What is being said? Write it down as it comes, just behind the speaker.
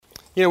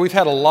You know, we've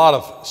had a lot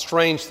of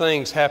strange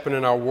things happen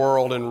in our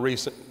world in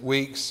recent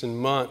weeks and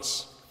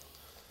months.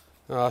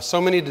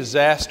 So many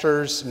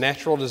disasters,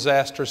 natural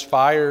disasters,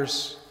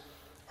 fires,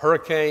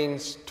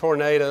 hurricanes,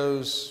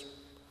 tornadoes,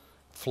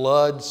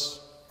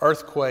 floods,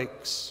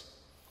 earthquakes.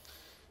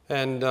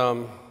 And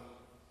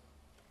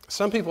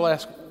some people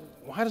ask,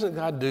 why doesn't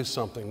God do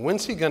something?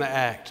 When's He going to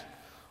act?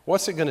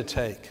 What's it going to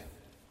take?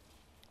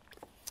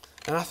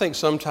 And I think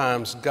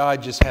sometimes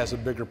God just has a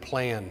bigger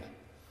plan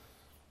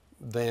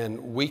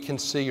than we can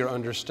see or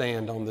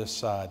understand on this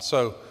side.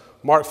 So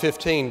Mark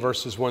 15,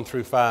 verses 1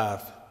 through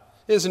 5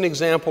 is an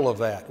example of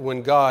that,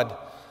 when God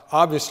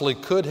obviously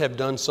could have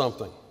done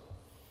something,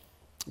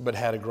 but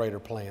had a greater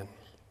plan.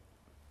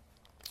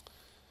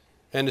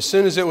 And as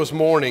soon as it was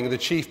morning, the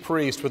chief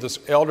priest with his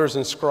elders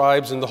and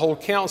scribes and the whole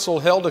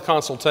council held a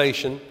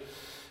consultation,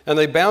 and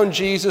they bound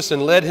Jesus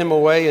and led him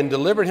away and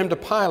delivered him to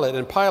Pilate.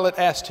 And Pilate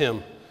asked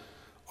him,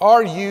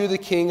 "Are you the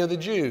king of the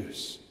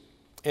Jews?"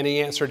 And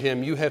he answered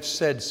him, "You have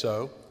said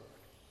so."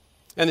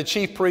 And the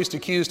chief priest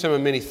accused him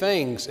of many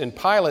things. And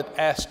Pilate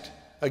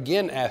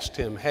again asked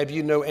him, "Have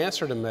you no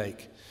answer to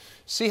make?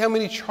 See how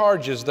many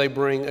charges they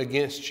bring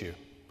against you."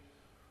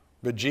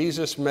 But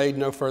Jesus made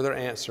no further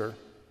answer,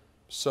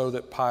 so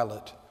that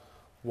Pilate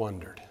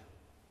wondered.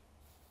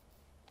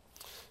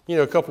 You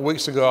know, a couple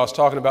weeks ago I was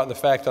talking about the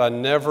fact that I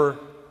never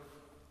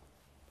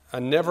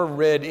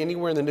read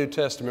anywhere in the New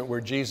Testament where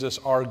Jesus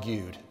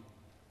argued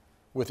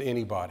with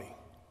anybody.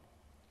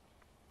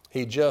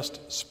 He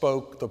just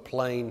spoke the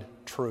plain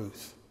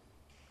truth.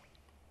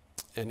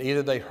 And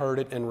either they heard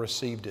it and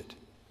received it,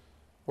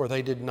 or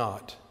they did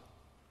not.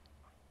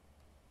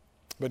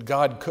 But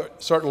God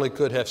certainly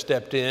could have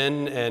stepped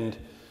in and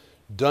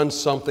done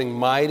something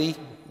mighty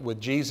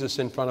with Jesus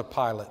in front of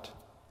Pilate.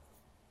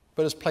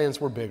 But His plans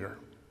were bigger,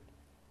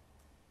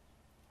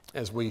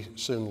 as we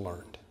soon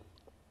learned.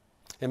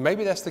 And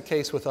maybe that's the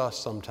case with us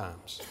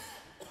sometimes.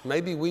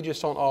 Maybe we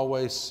just don't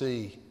always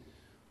see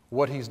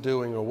what He's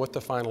doing or what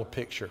the final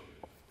picture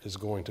is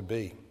going to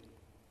be.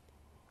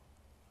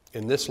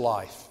 In this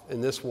life, in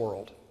this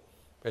world,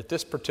 at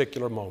this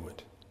particular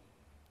moment,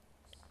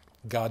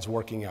 God's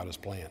working out His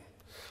plan.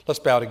 Let's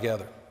bow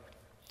together.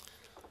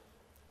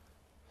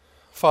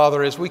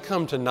 Father, as we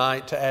come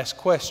tonight to ask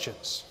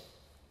questions,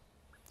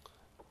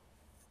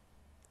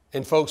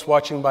 and folks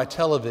watching by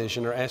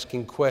television are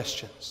asking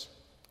questions,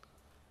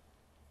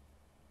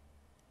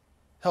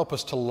 help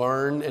us to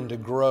learn and to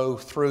grow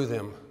through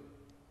them,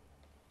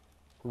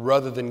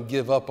 rather than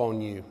give up on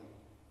You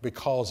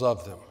because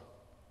of them.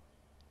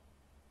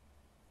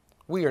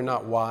 We are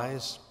not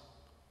wise.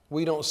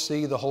 We don't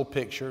see the whole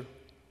picture.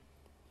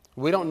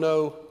 We don't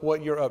know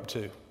what You're up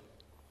to.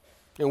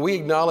 And we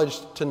acknowledge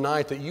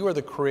tonight that You are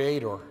the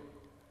Creator,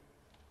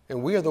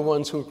 and we are the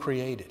ones who are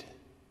created.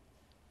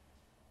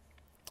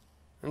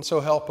 And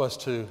so help us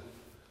to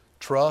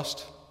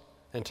trust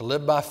and to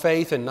live by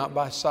faith and not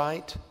by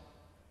sight,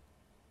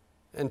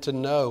 and to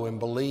know and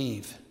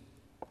believe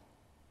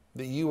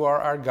that You are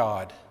our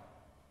God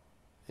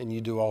and You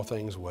do all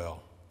things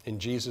well. In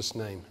Jesus'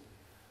 name,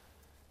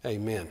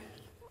 amen.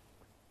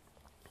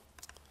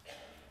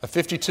 A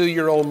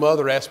 52-year-old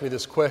mother asked me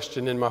this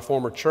question in my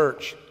former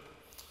church.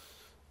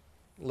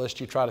 Lest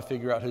you try to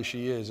figure out who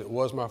she is, it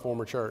was my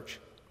former church.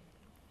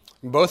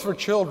 Both of her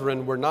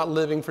children were not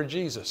living for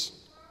Jesus.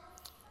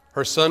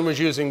 Her son was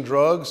using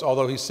drugs,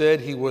 although he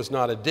said he was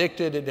not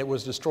addicted, and it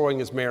was destroying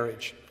his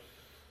marriage.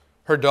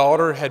 Her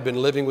daughter had been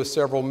living with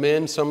several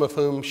men, some of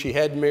whom she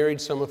had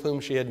married, some of whom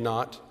she had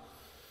not.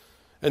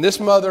 And this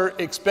mother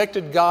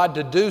expected God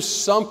to do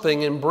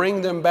something and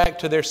bring them back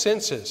to their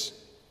senses.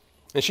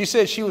 And she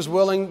said she was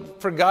willing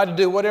for God to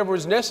do whatever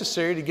was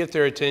necessary to get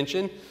their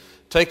attention,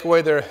 take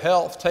away their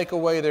health, take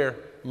away their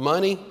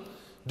money,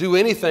 do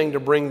anything to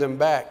bring them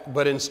back.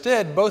 But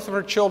instead, both of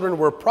her children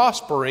were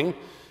prospering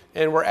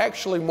and were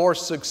actually more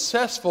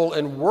successful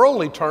in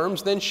worldly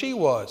terms than she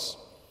was.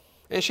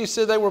 And she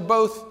said they were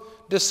both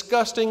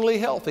disgustingly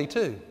healthy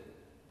too.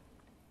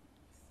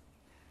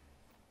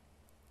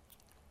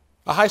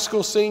 A high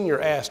school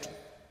senior asked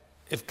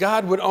if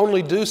God would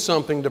only do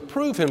something to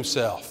prove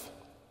Himself.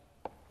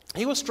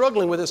 He was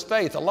struggling with his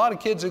faith. A lot of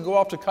kids who go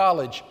off to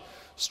college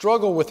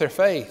struggle with their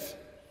faith.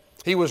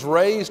 He was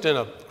raised in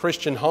a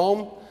Christian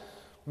home,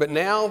 but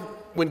now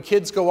when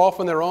kids go off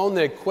on their own,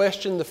 they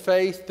question the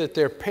faith that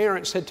their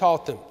parents had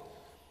taught them.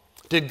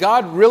 Did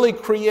God really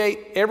create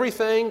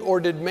everything, or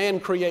did man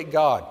create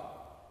God?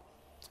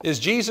 Is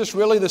Jesus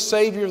really the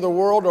Savior of the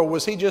world, or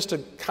was He just a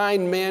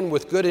kind man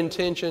with good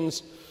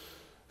intentions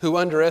who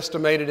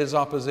underestimated His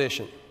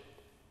opposition?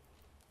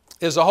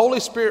 Is the Holy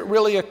Spirit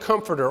really a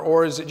comforter,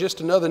 or is it just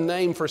another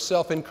name for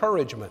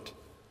self-encouragement?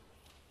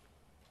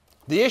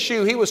 The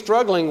issue he was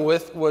struggling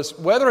with was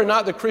whether or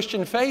not the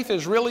Christian faith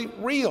is really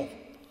real,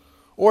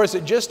 or is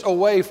it just a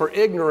way for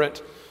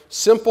ignorant,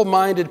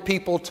 simple-minded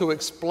people to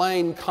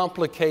explain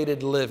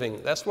complicated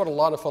living? That's what a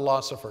lot of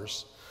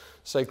philosophers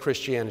say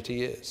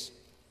Christianity is.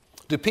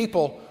 Do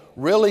people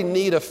really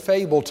need a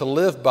fable to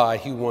live by,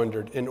 he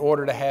wondered, in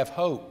order to have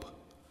hope?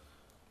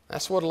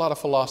 That's what a lot of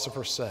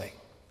philosophers say.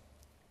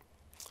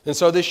 And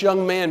so this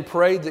young man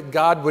prayed that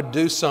God would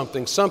do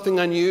something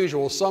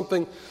unusual,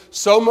 something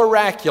so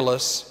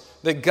miraculous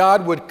that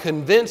God would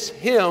convince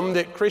him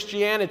that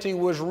Christianity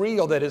was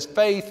real, that his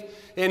faith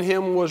in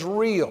him was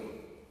real.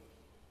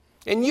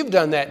 And you've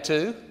done that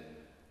too.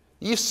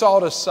 You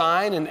sought a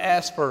sign and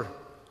asked for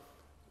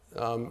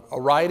a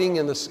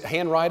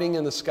handwriting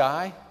in the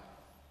sky,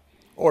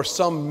 or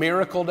some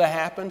miracle to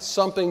happen,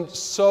 something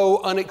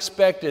so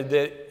unexpected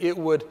that it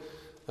would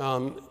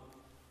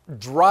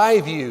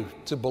drive you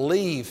to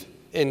believe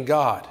in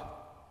God.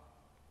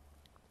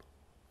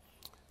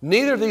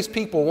 Neither of these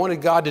people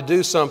wanted God to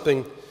do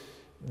something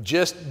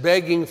just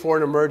begging for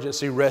an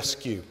emergency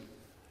rescue.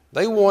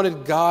 They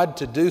wanted God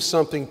to do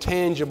something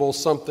tangible,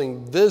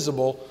 something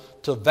visible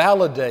to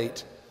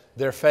validate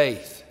their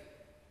faith.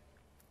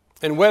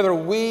 And whether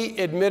we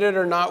admit it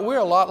or not, we're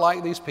a lot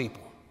like these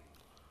people.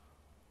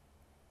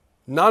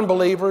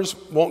 Non-believers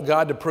want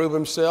God to prove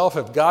himself.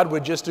 If God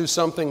would just do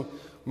something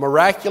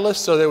miraculous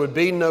so there would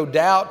be no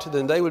doubt,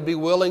 then they would be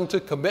willing to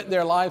commit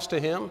their lives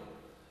to him.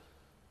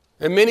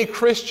 And many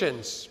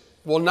Christians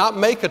will not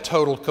make a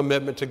total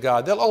commitment to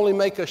God. They'll only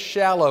make a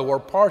shallow or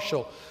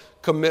partial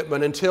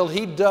commitment until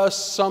he does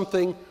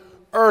something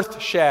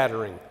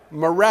earth-shattering,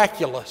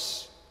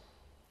 miraculous.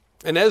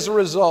 And as a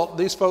result,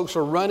 these folks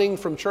are running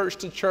from church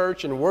to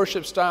church and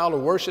worship style to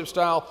worship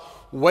style,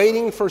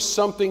 waiting for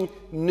something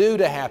new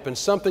to happen,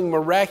 something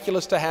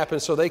miraculous to happen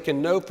so they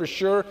can know for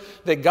sure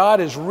that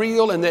God is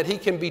real and that he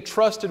can be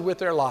trusted with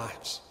their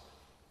lives.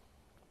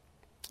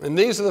 And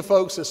these are the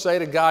folks that say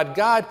to God,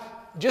 God,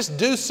 just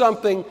do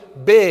something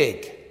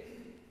big,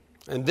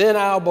 and then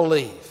I'll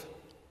believe.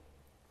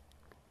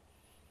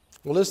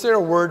 Well, is there a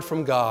word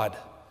from God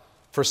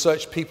for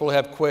such people who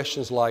have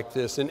questions like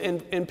this,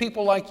 and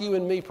people like you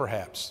and me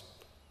perhaps?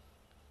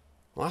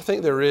 Well, I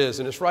think there is,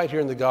 and it's right here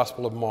in the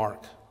Gospel of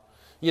Mark.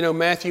 You know,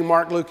 Matthew,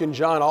 Mark, Luke, and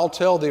John all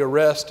tell the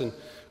arrest and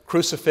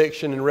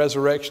crucifixion and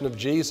resurrection of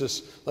Jesus.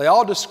 They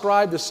all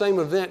describe the same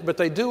event, but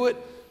they do it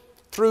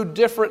through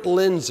different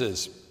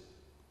lenses.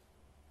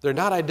 They're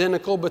not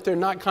identical, but they're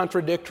not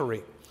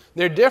contradictory.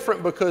 They're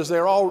different because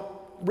they're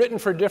all written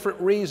for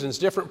different reasons,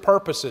 different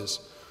purposes.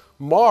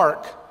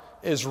 Mark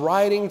is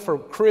writing for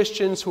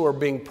Christians who are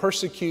being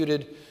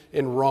persecuted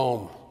in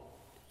Rome.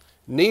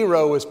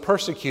 Nero is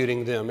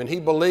persecuting them, and he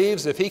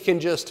believes if he can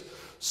just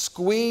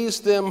squeeze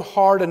them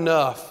hard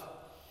enough,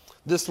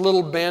 this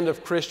little band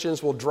of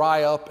Christians will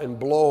dry up and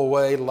blow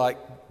away like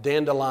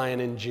dandelion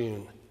in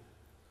June.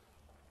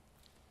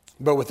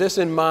 But with this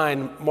in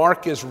mind,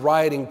 Mark is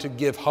writing to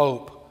give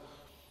hope.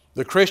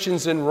 The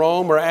Christians in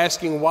Rome are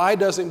asking, why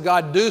doesn't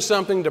God do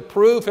something to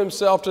prove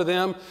himself to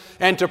them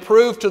and to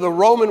prove to the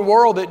Roman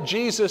world that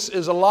Jesus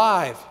is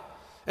alive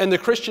and the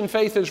Christian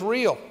faith is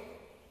real?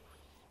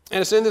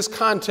 And it's in this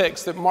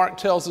context that Mark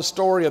tells the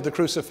story of the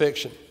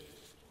crucifixion.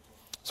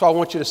 So I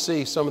want you to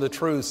see some of the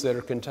truths that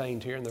are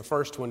contained here. And the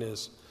first one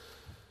is,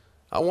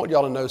 I want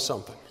y'all to know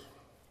something.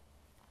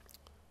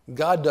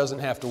 God doesn't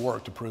have to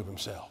work to prove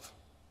himself.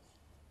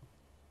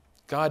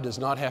 God does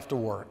not have to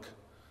work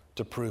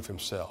to prove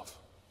himself.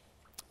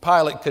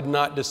 Pilate could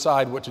not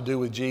decide what to do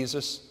with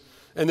Jesus.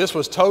 And this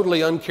was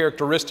totally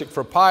uncharacteristic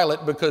for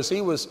Pilate because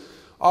he was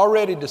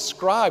already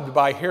described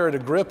by Herod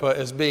Agrippa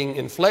as being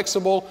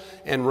inflexible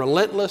and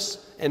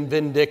relentless and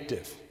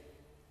vindictive.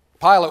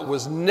 Pilate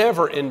was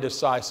never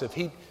indecisive.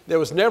 There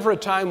was never a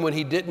time when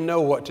he didn't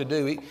know what to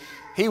do.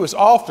 He was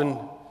often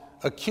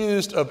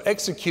accused of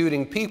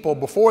executing people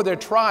before their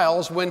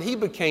trials when he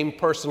became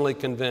personally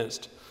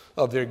convinced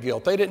of their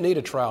guilt. They didn't need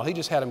a trial. He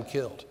just had them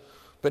killed.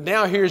 But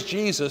now here's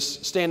Jesus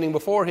standing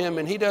before him,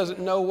 and he doesn't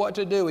know what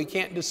to do. He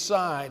can't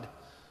decide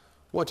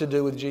what to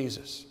do with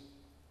Jesus.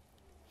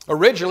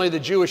 Originally, the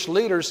Jewish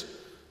leaders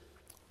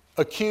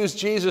accused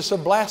Jesus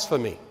of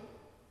blasphemy.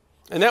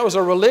 And that was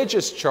a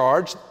religious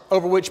charge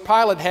over which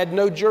Pilate had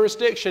no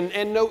jurisdiction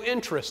and no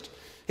interest.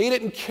 He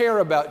didn't care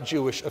about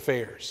Jewish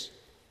affairs.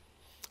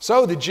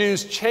 So the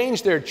Jews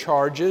changed their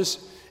charges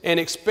and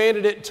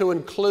expanded it to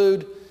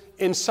include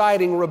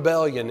inciting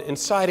rebellion,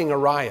 inciting a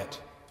riot.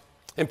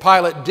 And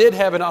Pilate did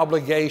have an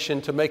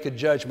obligation to make a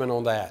judgment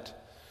on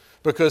that.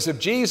 Because if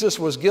Jesus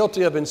was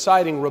guilty of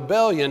inciting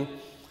rebellion,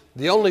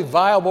 the only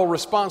viable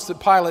response that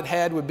Pilate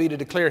had would be to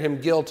declare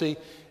him guilty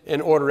and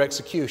order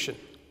execution.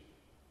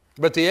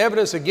 But the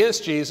evidence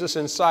against Jesus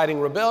inciting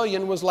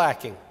rebellion was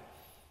lacking.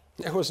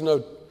 There was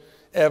no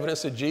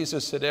evidence that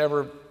Jesus had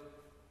ever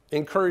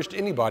encouraged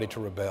anybody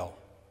to rebel.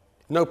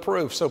 No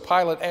proof. So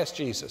Pilate asked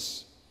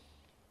Jesus,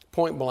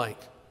 point blank,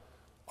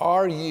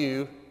 "Are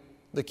you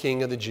the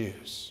King of the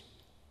Jews?"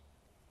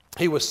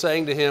 He was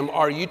saying to him,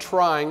 are you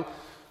trying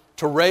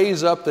to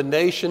raise up the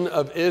nation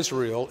of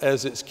Israel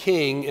as its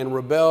king and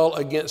rebel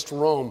against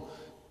Rome?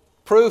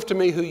 Prove to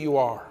me who you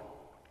are.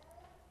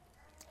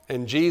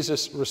 And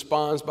Jesus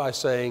responds by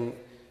saying,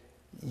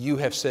 you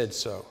have said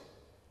so.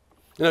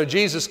 You know,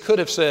 Jesus could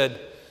have said,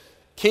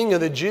 King of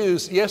the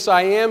Jews, yes,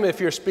 I am if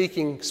you're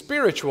speaking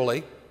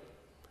spiritually.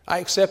 I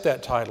accept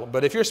that title.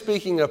 But if you're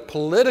speaking of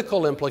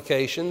political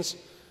implications,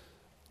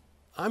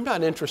 I'm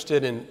not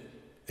interested in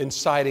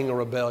inciting a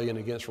rebellion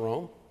against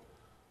Rome.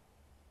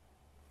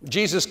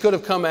 Jesus could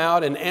have come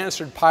out and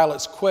answered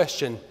Pilate's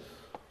question,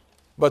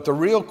 but the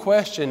real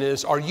question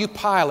is, are you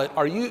Pilate?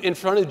 Are you in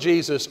front of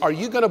Jesus? Are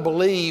you going to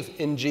believe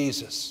in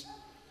Jesus?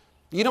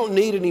 You don't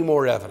need any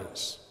more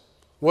evidence.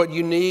 What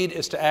you need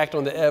is to act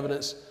on the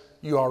evidence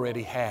you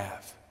already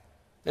have.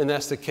 And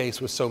that's the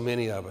case with so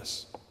many of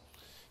us.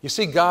 You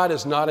see, God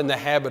is not in the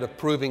habit of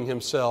proving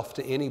himself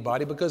to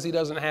anybody because he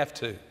doesn't have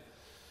to.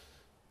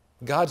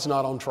 God's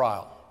not on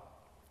trial.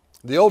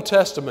 The Old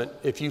Testament,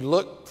 if you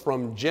look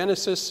from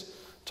Genesis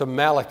to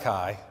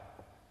Malachi,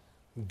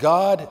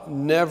 God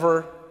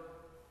never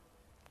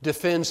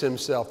defends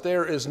himself.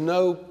 There is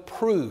no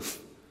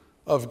proof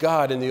of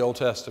God in the Old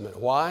Testament.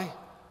 Why?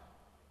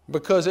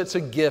 Because it's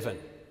a given.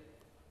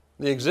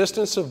 The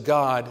existence of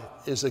God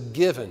is a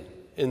given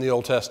in the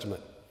Old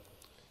Testament.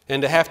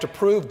 And to have to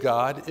prove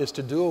God is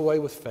to do away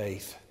with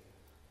faith.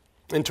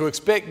 And to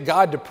expect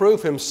God to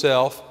prove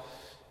himself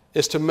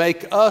is to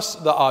make us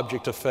the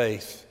object of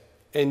faith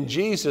and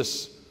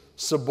Jesus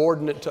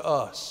subordinate to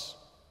us.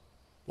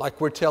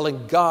 Like we're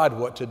telling God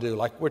what to do,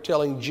 like we're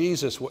telling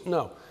Jesus what.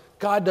 No,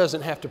 God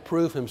doesn't have to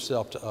prove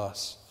himself to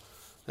us.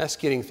 That's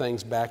getting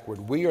things backward.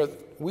 We are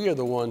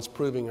the ones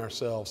proving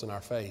ourselves and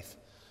our faith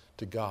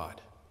to God.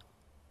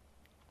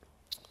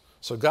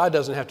 So God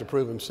doesn't have to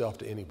prove himself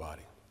to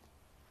anybody.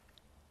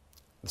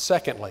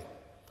 Secondly,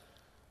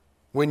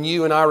 when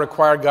you and I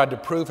require God to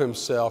prove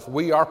himself,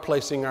 we are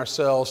placing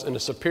ourselves in a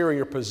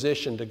superior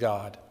position to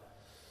God.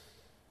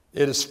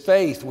 It is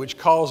faith which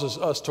causes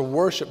us to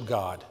worship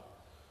God.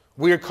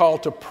 We are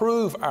called to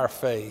prove our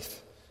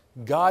faith.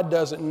 God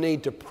doesn't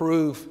need to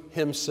prove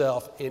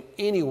himself in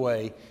any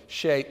way,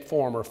 shape,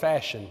 form, or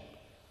fashion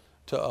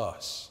to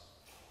us.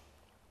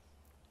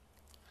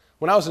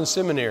 When I was in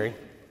seminary,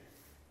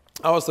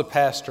 I was the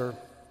pastor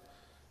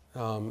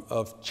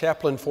of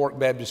Chaplain Fork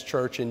Baptist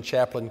Church in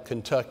Chaplain,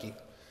 Kentucky.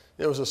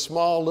 It was a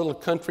small little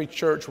country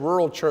church,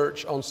 rural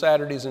church on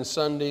Saturdays and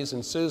Sundays,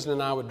 and Susan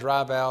and I would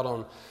drive out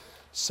on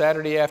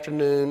Saturday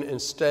afternoon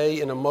and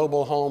stay in a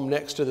mobile home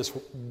next to this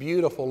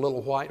beautiful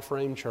little white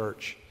frame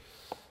church.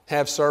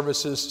 Have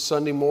services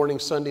Sunday morning,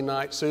 Sunday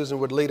night. Susan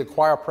would lead a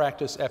choir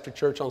practice after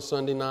church on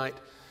Sunday night,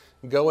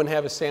 go and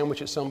have a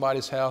sandwich at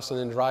somebody's house, and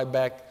then drive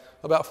back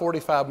about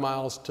 45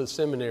 miles to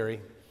seminary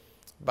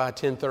by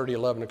 10:30,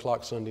 11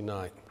 o'clock Sunday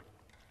night.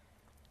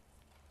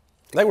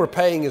 They were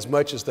paying as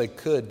much as they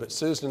could, but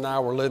Susan and I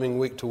were living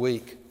week to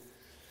week.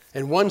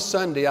 And one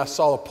Sunday I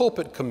saw a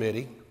pulpit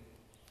committee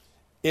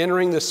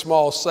entering this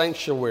small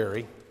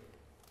sanctuary,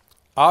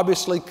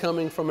 obviously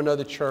coming from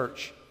another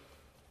church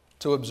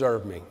to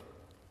observe me.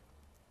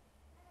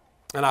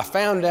 And I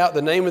found out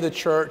the name of the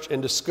church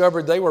and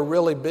discovered they were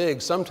really big,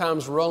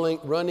 sometimes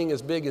running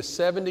as big as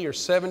 70 or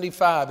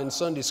 75 in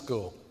Sunday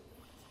school.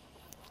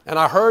 And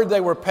I heard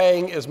they were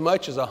paying as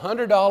much as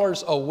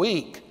 $100 a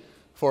week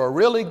for a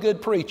really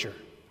good preacher.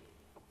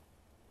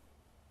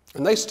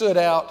 And they stood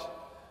out,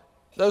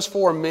 those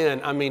four men,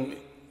 I mean,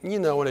 you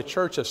know, in a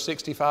church of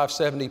 65,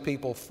 70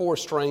 people, four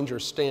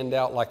strangers stand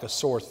out like a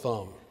sore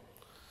thumb.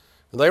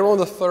 And they were on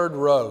the third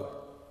row,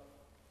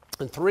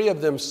 and three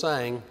of them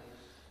sang,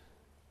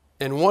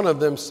 and one of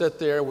them sat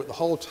there with the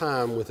whole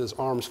time with his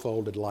arms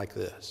folded like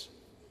this.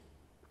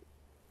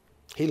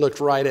 He looked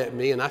right at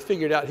me, and I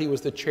figured out he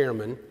was the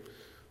chairman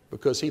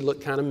because he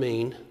looked kind of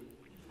mean.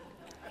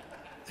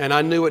 And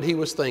I knew what he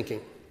was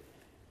thinking.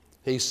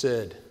 He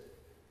said,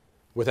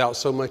 without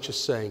so much as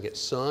saying it,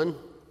 "Son,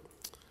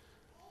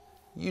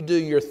 you do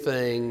your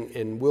thing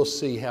and we'll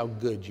see how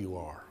good you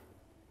are."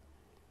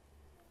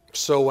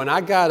 So when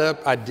I got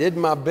up, I did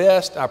my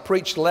best. I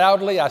preached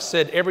loudly. I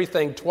said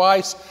everything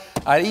twice.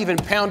 I even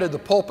pounded the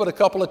pulpit a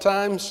couple of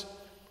times.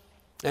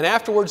 And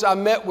afterwards, I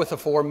met with the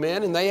four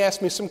men and they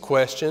asked me some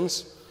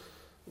questions.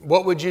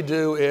 What would you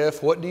do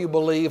if? What do you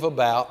believe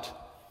about?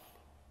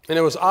 And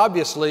it was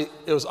obvious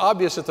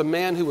that the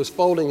man who was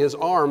folding his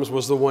arms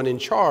was the one in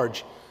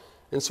charge.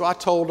 And so I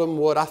told them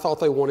what I thought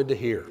they wanted to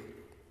hear.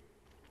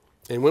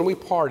 And when we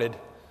parted,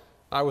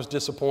 I was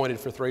disappointed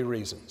for three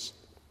reasons.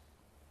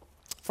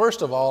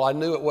 First of all, I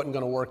knew it wasn't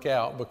going to work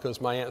out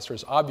because my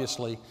answers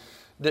obviously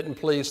didn't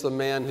please the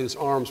man whose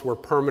arms were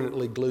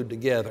permanently glued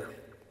together.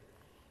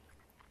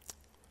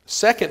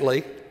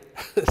 Secondly,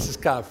 this is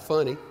kind of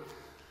funny,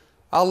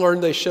 I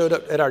learned they showed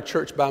up at our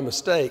church by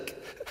mistake.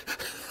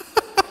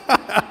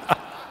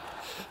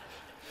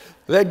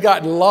 They'd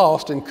gotten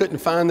lost and couldn't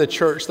find the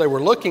church they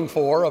were looking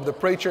for of the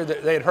preacher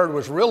that they had heard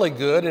was really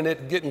good, and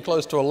it getting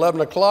close to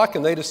 11 o'clock,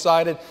 and they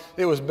decided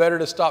it was better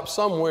to stop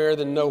somewhere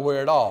than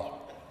nowhere at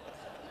all.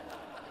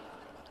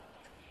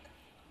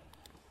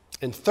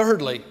 And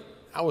thirdly,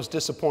 I was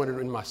disappointed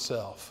in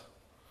myself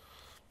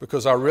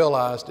because I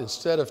realized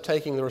instead of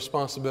taking the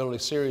responsibility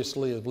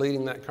seriously of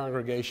leading that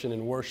congregation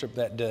in worship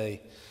that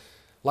day,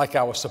 like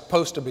I was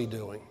supposed to be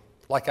doing,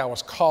 like I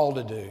was called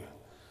to do,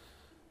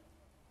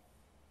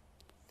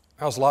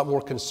 I was a lot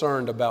more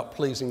concerned about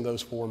pleasing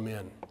those four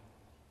men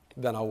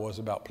than I was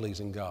about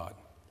pleasing God.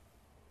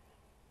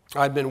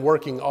 I'd been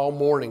working all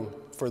morning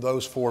for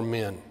those four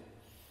men.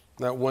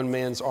 That one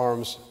man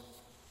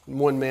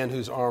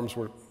whose arms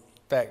were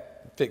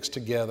fixed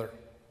together.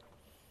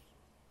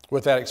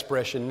 with that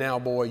expression, "Now,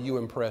 boy, you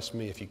impress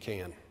me if you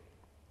can."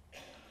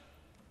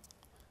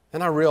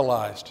 And I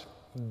realized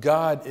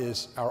God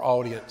is our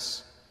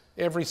audience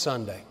every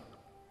Sunday,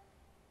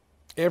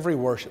 every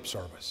worship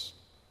service.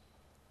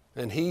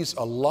 And He's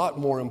a lot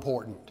more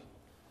important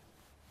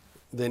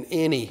than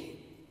any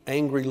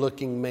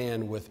angry-looking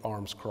man with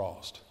arms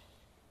crossed.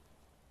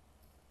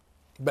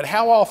 But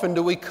how often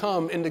do we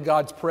come into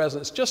God's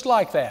presence just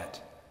like that?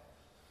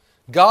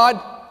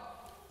 God,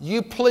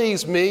 you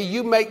please me,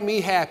 you make me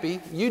happy,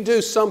 you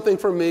do something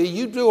for me,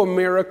 you do a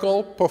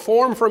miracle,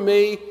 perform for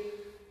me,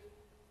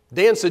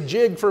 dance a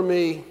jig for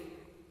me,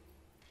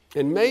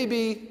 and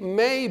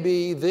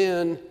maybe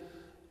then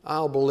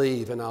I'll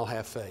believe and I'll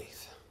have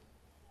faith.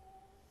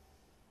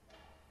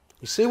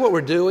 You see what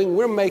we're doing?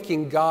 We're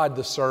making God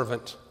the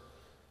servant.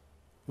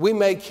 We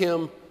make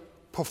Him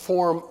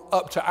perform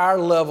up to our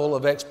level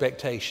of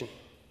expectation.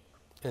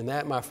 And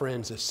that, my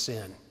friends, is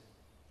sin.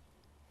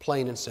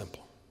 Plain and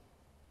simple.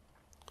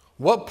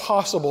 What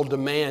possible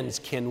demands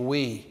can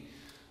we,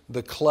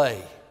 the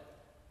clay,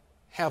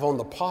 have on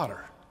the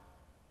potter?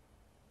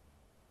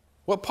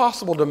 What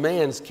possible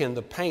demands can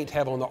the paint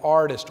have on the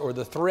artist or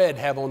the thread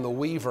have on the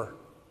weaver?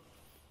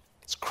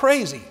 It's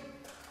crazy.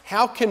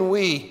 How can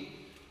we,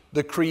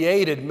 the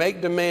created,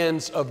 make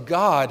demands of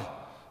God,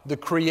 the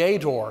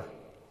Creator,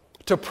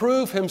 to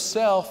prove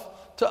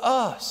Himself to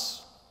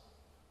us?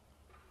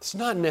 It's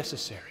not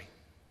necessary.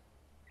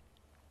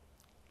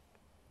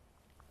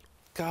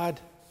 God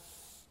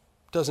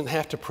doesn't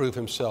have to prove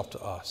Himself to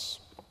us.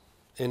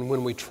 And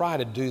when we try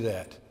to do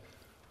that,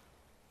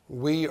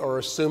 we are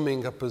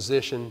assuming a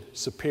position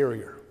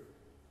superior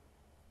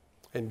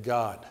and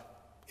God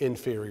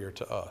inferior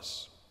to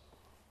us.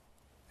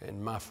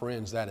 And my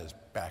friends, that is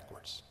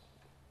backwards.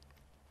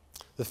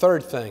 The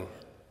third thing,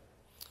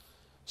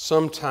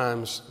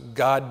 sometimes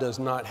God does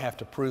not have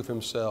to prove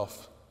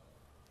Himself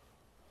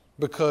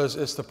because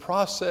it's the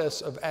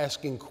process of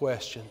asking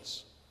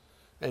questions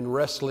and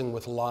wrestling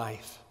with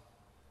life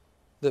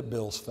that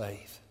builds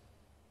faith.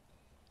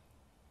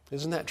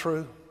 Isn't that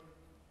true?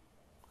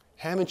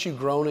 Haven't you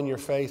grown in your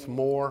faith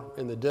more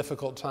in the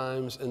difficult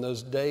times, in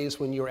those days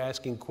when you were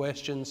asking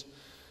questions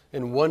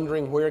and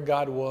wondering where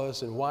God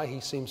was and why He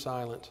seemed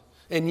silent?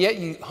 And yet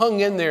you hung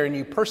in there and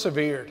you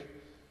persevered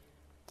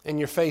and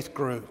your faith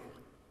grew.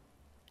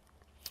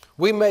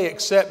 We may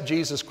accept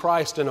Jesus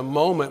Christ in a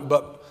moment,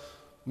 but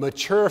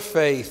mature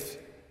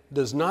faith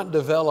does not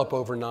develop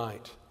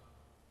overnight.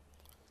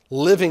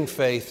 Living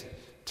faith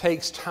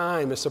takes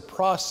time. It's a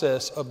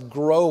process of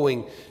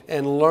growing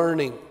and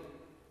learning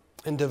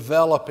and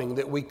developing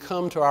that we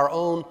come to our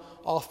own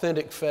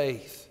authentic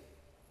faith.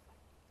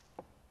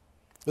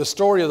 The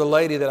story of the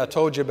lady that I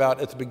told you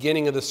about at the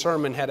beginning of the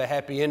sermon had a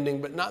happy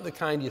ending, but not the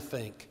kind you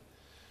think.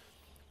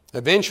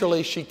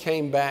 Eventually, she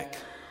came back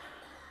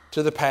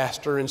to the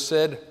pastor and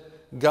said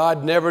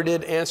God never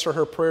did answer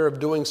her prayer of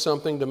doing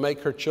something to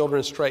make her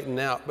children straighten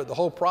out, but the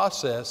whole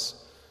process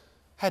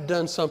had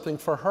done something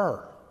for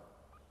her.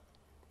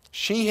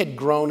 She had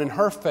grown in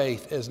her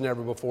faith as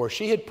never before.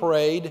 She had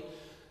prayed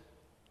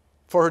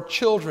for her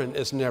children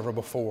as never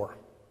before.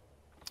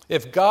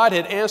 If God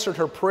had answered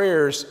her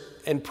prayers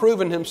and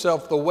proven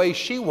Himself the way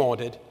she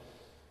wanted,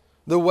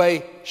 the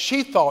way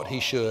she thought He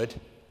should,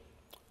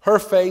 her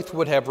faith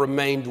would have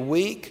remained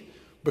weak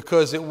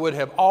because it would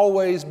have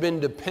always been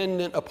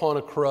dependent upon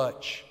a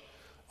crutch,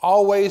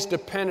 always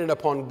dependent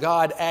upon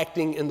God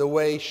acting in the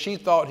way she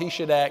thought He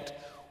should act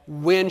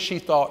when she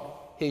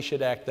thought He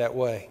should act that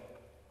way.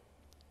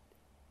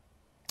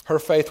 Her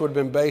faith would have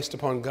been based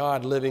upon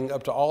God living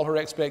up to all her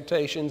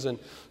expectations and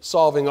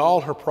solving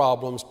all her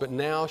problems, but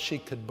now she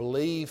could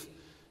believe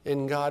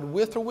in God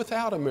with or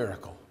without a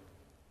miracle,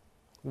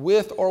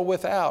 with or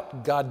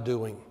without God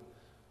doing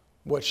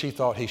what she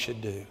thought He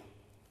should do.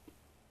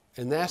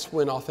 And that's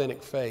when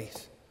authentic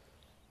faith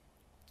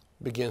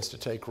begins to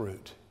take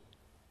root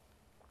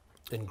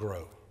and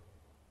grow.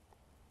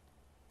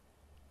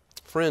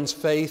 Friends,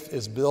 faith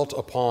is built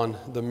upon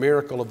the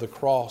miracle of the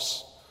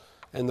cross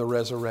and the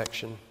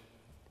resurrection.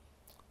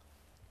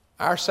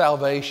 Our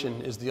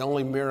salvation is the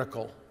only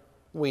miracle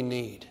we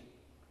need.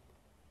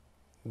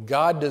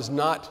 God does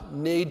not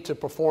need to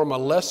perform a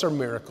lesser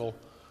miracle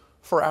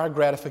for our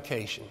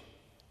gratification.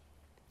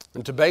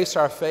 And to base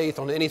our faith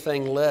on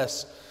anything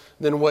less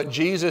than what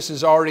Jesus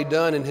has already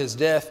done in His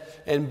death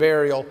and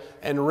burial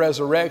and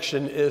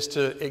resurrection is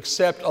to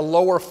accept a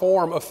lower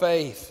form of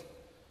faith,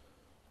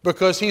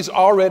 because He's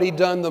already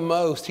done the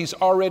most. He's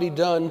already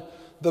done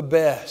the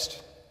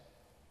best.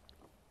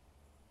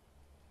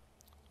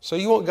 So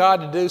you want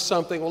God to do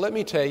something? Well, let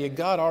me tell you,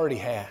 God already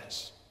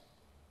has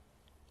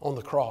on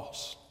the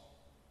cross.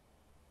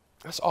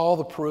 That's all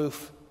the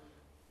proof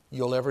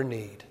you'll ever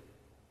need.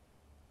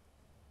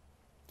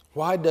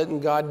 Why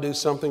doesn't God do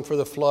something for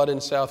the flood in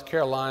South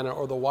Carolina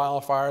or the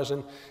wildfires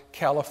in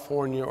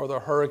California or the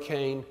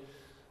hurricane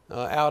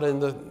out in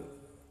the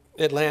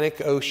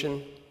Atlantic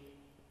Ocean?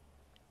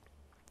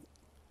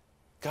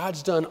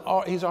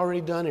 He's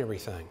already done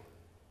everything.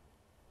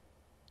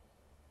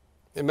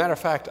 As a matter of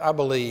fact, I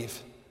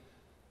believe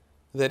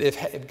that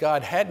if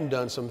God hadn't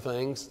done some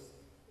things,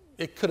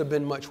 it could have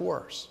been much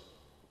worse.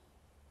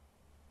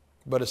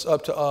 But it's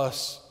up to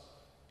us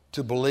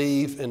to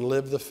believe and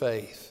live the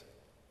faith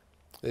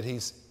that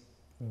He's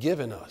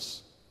given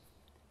us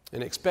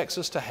and expects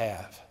us to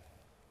have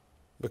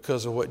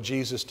because of what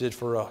Jesus did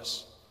for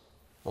us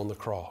on the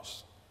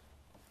cross.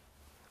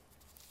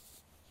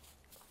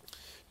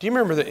 Do you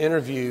remember the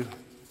interview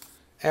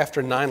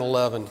after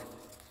 9/11?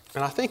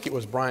 And I think it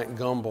was Bryant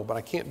Gumbel, but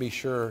I can't be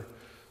sure,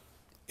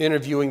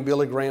 interviewing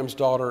Billy Graham's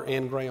daughter,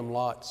 Ann Graham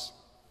Lotz.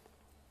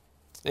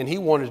 And he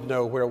wanted to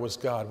know, where was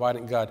God? Why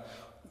didn't God?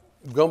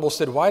 Gumbel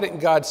said, why didn't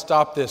God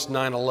stop this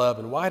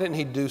 9/11? Why didn't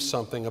He do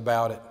something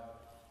about it?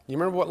 You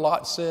remember what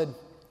Lotz said?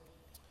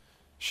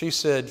 She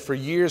said, for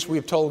years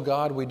we've told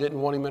God we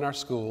didn't want Him in our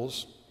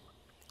schools.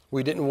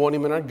 We didn't want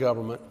Him in our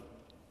government.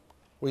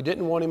 We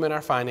didn't want Him in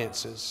our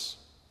finances.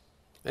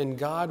 And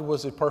God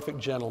was a perfect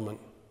gentleman,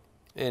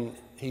 and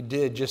He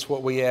did just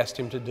what we asked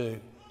Him to do.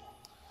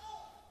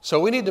 So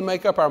we need to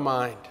make up our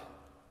mind.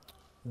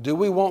 Do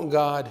we want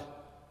God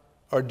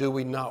or do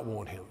we not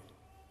want Him?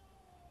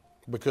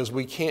 Because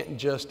we can't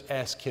just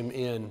ask Him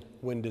in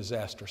when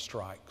disaster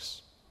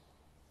strikes.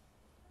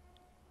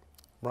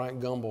 Bryant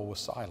Gumbel was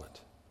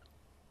silent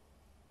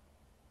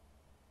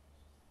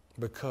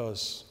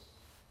because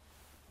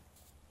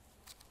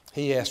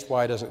he asked,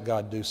 why doesn't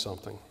God do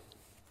something?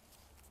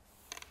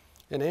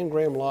 And Ann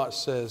Graham Lotz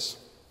says,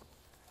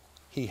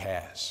 He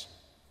has.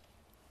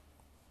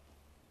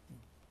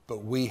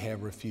 But we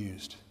have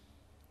refused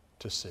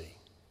to see.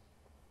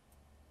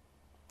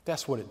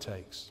 That's what it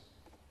takes.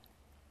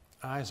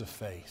 Eyes of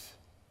faith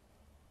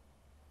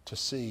to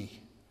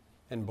see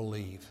and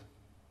believe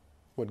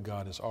what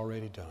God has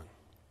already done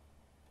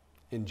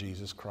in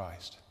Jesus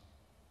Christ.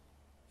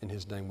 In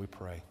His name we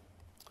pray.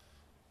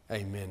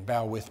 Amen.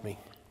 Bow with me.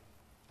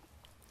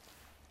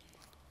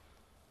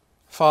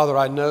 Father,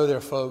 I know there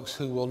are folks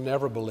who will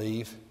never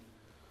believe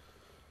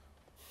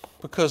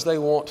because they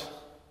want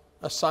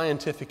a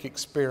scientific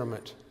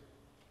experiment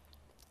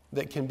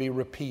that can be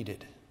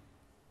repeated.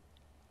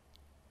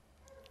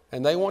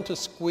 And they want to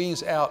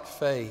squeeze out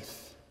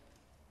faith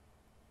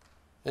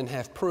and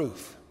have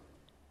proof.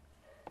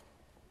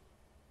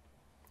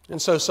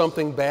 And so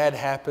something bad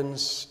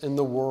happens in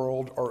the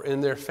world or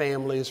in their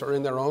families or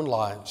in their own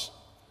lives.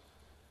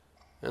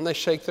 And they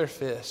shake their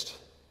fist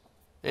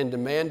and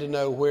demand to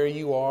know where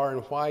you are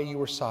and why you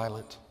were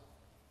silent.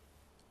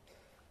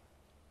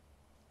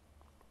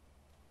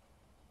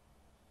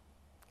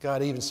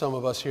 God, even some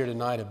of us here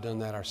tonight have done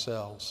that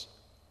ourselves.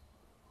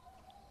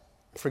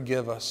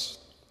 Forgive us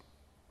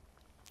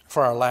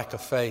for our lack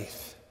of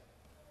faith,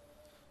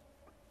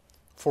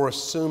 for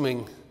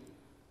assuming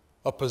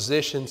a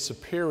position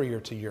superior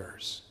to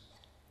yours,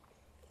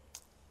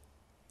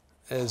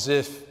 as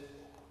if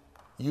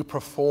you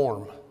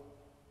perform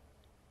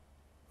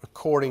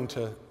according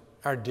to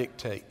our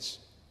dictates,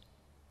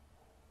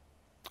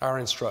 our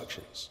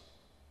instructions.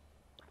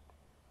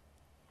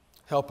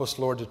 Help us,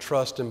 Lord, to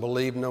trust and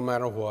believe no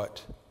matter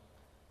what.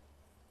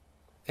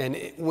 And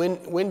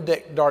when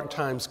dark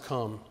times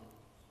come,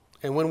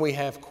 and when we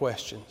have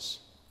questions,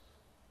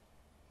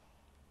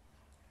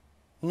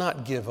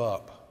 not give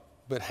up,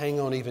 but hang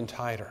on even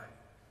tighter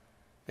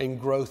and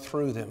grow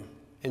through them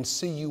and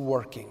see you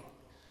working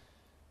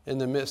in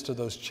the midst of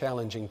those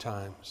challenging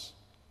times,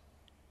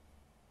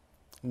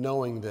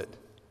 knowing that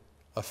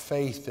a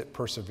faith that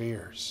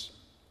perseveres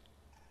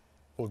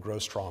will grow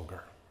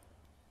stronger.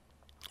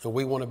 And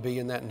we want to be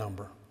in that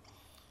number.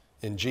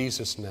 In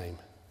Jesus' name,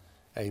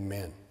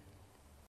 amen.